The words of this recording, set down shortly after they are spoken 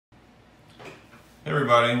Hey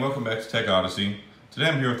everybody, welcome back to Tech Odyssey. Today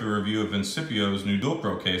I'm here with a review of Incipio's new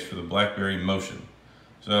DualPro case for the BlackBerry Motion.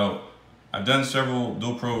 So I've done several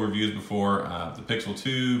DualPro reviews before, the Pixel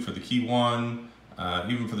 2, for the Key 1,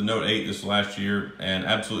 even for the Note 8 this last year, and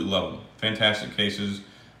absolutely love them. Fantastic cases.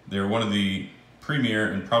 They're one of the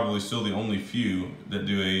premier and probably still the only few that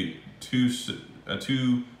do a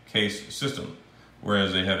two case system,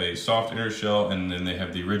 whereas they have a soft inner shell and then they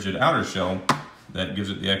have the rigid outer shell that gives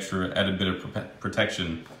it the extra added bit of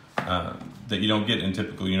protection that you don't get in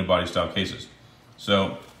typical unibody style cases.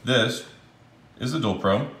 So this is the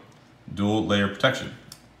DualPro dual layer protection.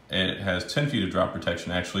 It has 10 feet of drop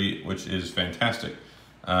protection actually, which is fantastic.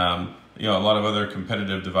 You know, a lot of other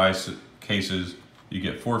competitive device cases, you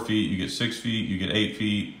get 4 feet, you get 6 feet, you get 8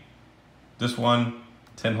 feet. This one,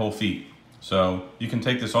 10 whole feet. So you can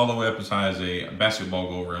take this all the way up as high as a basketball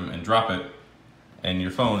goal rim and drop it, and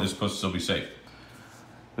your phone is supposed to still be safe.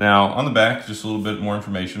 Now on the back, just a little bit more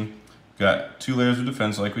information. You've got 2 layers of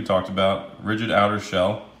defense like we talked about, rigid outer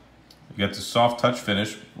shell. You got the soft touch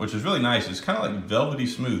finish, which is really nice. It's kind of like velvety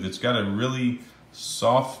smooth. It's got a really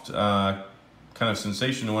soft kind of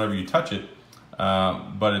sensation whenever you touch it,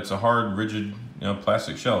 but it's a hard, rigid,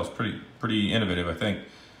 plastic shell. It's pretty innovative, I think.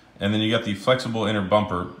 And then you got the flexible inner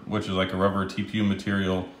bumper, which is like a rubber TPU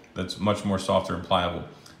material that's much more softer and pliable.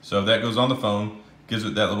 So that goes on the phone, gives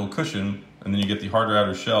it that little cushion, and then you get the harder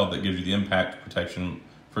outer shell that gives you the impact protection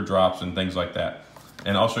for drops and things like that.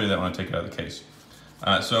 And I'll show you that when I take it out of the case.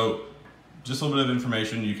 So just a little bit of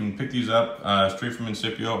information. You can pick these up straight from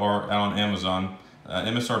Incipio or out on Amazon.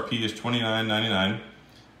 MSRP is $29.99,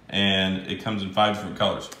 and it comes in 5 different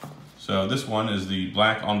colors. So this one is the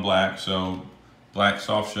black on black, so black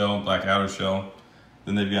soft shell, black outer shell.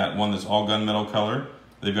 Then they've got one that's all gunmetal color.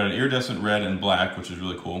 They've got an iridescent red and black, which is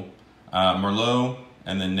really cool. Merlot,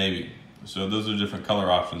 and then navy. So those are different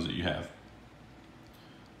color options that you have.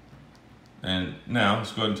 And now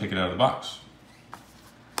let's go ahead and take it out of the box.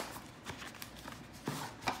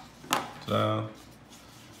 So,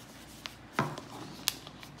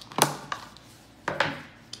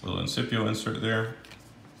 little Incipio insert there.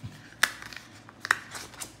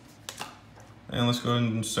 And let's go ahead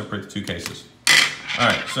and separate the 2 cases. All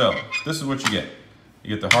right, so this is what you get.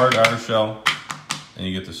 You get the hard outer shell, and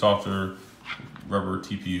you get the softer rubber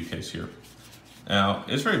TPU case here. Now,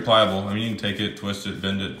 it's very pliable. I mean, you can take it, twist it,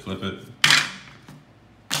 bend it, flip it.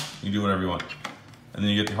 You can do whatever you want. And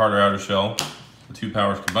then you get the harder outer shell. The 2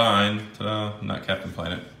 powers combined, not Captain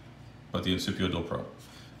Planet, but the Incipio DualPro.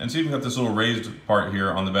 And see, we've got this little raised part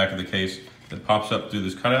here on the back of the case that pops up through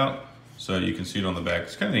this cutout, so you can see it on the back.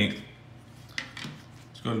 It's kind of neat.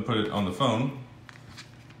 Let's go ahead and put it on the phone.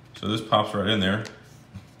 So this pops right in there,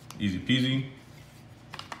 easy peasy.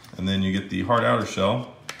 And then you get the hard outer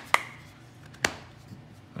shell.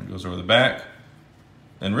 It goes over the back.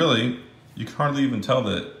 And really, you can hardly even tell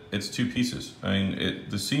that it's 2 pieces. I mean,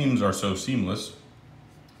 the seams are so seamless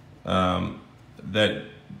that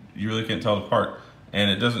you really can't tell it apart.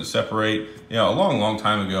 And it doesn't separate. You know, a long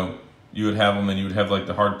time ago, you would have them and you would have like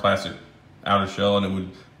the hard plastic outer shell, and it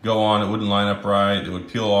would go on, it wouldn't line up right, it would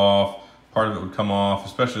peel off, part of it would come off,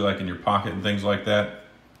 especially like in your pocket and things like that.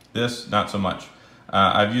 This, not so much.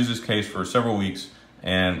 I've used this case for several weeks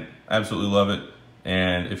and absolutely love it.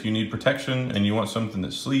 And if you need protection and you want something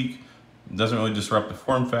that's sleek, doesn't really disrupt the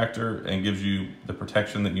form factor, and gives you the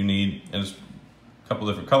protection that you need, and it's a couple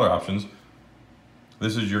different color options,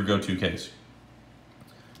 this is your go-to case.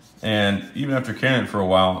 And even after carrying it for a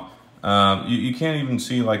while, you can't even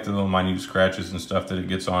see like the little minute scratches and stuff that it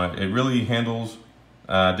gets on it. It really handles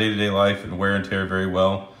day-to-day life and wear and tear very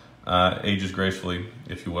well, ages gracefully,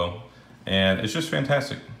 if you will. And it's just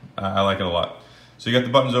fantastic. I like it a lot. So you got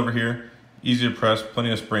the buttons over here, easy to press,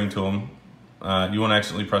 plenty of spring to them. You won't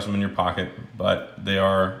accidentally press them in your pocket, but they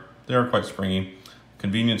are quite springy.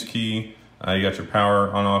 Convenience key, you got your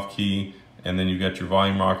power on-off key, and then you've got your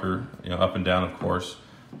volume rocker, up and down, of course.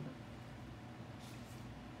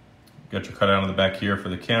 Got your cutout on the back here for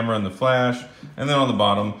the camera and the flash, and then on the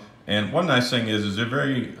bottom. And one nice thing is they're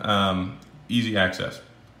very easy access.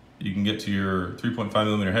 You can get to your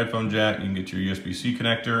 3.5mm headphone jack, you can get your USB-C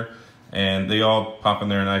connector, and they all pop in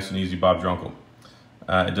there nice and easy, Bob Drunkle.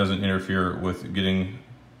 It doesn't interfere with getting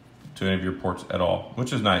to any of your ports at all,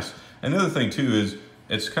 which is nice. And the other thing too is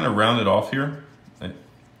it's kind of rounded off here, at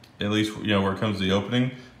least where it comes to the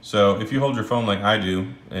opening. So if you hold your phone like I do,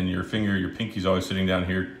 and your pinky's always sitting down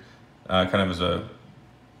here, kind of as a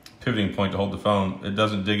pivoting point to hold the phone, it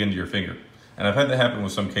doesn't dig into your finger. And I've had that happen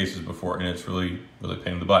with some cases before, and it's really a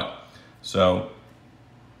pain in the butt. So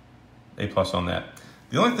A+ on that.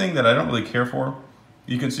 The only thing that I don't really care for,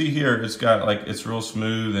 you can see here, it's got like, it's real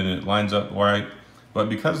smooth and it lines up right. But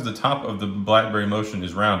because the top of the BlackBerry Motion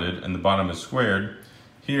is rounded and the bottom is squared,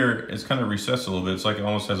 here it's kind of recessed a little bit. It's like it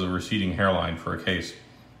almost has a receding hairline for a case.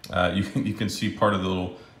 You can see part of the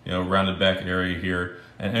little rounded back area here,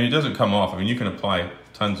 and it doesn't come off. I mean, you can apply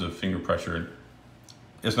tons of finger pressure.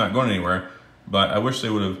 It's not going anywhere, but I wish they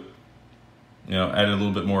would have added a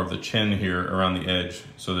little bit more of the chin here around the edge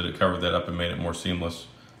so that it covered that up and made it more seamless,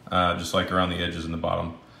 just like around the edges in the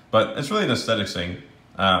bottom. But it's really an aesthetics thing.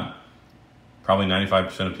 Probably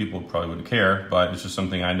 95% of people probably wouldn't care, but it's just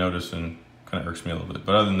something I notice and kind of irks me a little bit.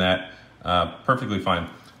 But other than that, perfectly fine.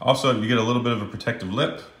 Also, you get a little bit of a protective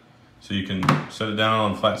lip, so you can set it down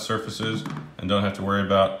on flat surfaces and don't have to worry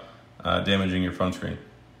about damaging your phone screen,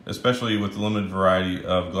 especially with the limited variety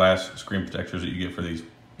of glass screen protectors that you get for these.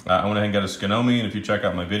 I went ahead and got a Skinomi, and if you check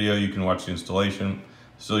out my video, you can watch the installation.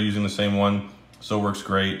 Still using the same one, still works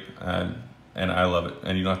great, and I love it.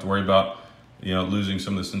 And you don't have to worry about losing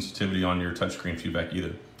some of the sensitivity on your touchscreen feedback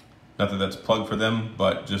either. Not that that's a plug for them,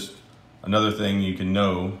 but just another thing you can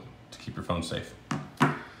know to keep your phone safe.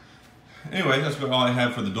 Anyway, that's about all I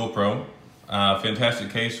have for the DualPro. Fantastic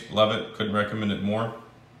case, love it, couldn't recommend it more.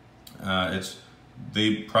 It's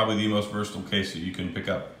probably the most versatile case that you can pick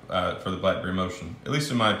up for the BlackBerry Motion, at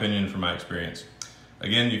least in my opinion, from my experience.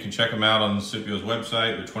 Again, you can check them out on Incipio's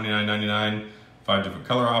website. They're $29.99, 5 different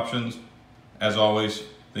color options. As always,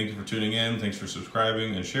 thank you for tuning in. Thanks for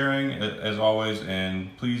subscribing and sharing, as always,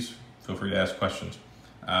 and please feel free to ask questions.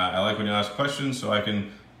 I like when you ask questions so I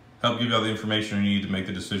can help give you all the information you need to make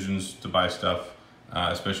the decisions to buy stuff,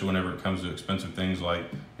 especially whenever it comes to expensive things like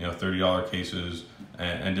 $30 cases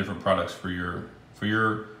and different products for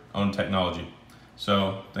your own technology.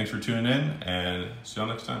 So thanks for tuning in, and see you all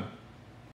next time.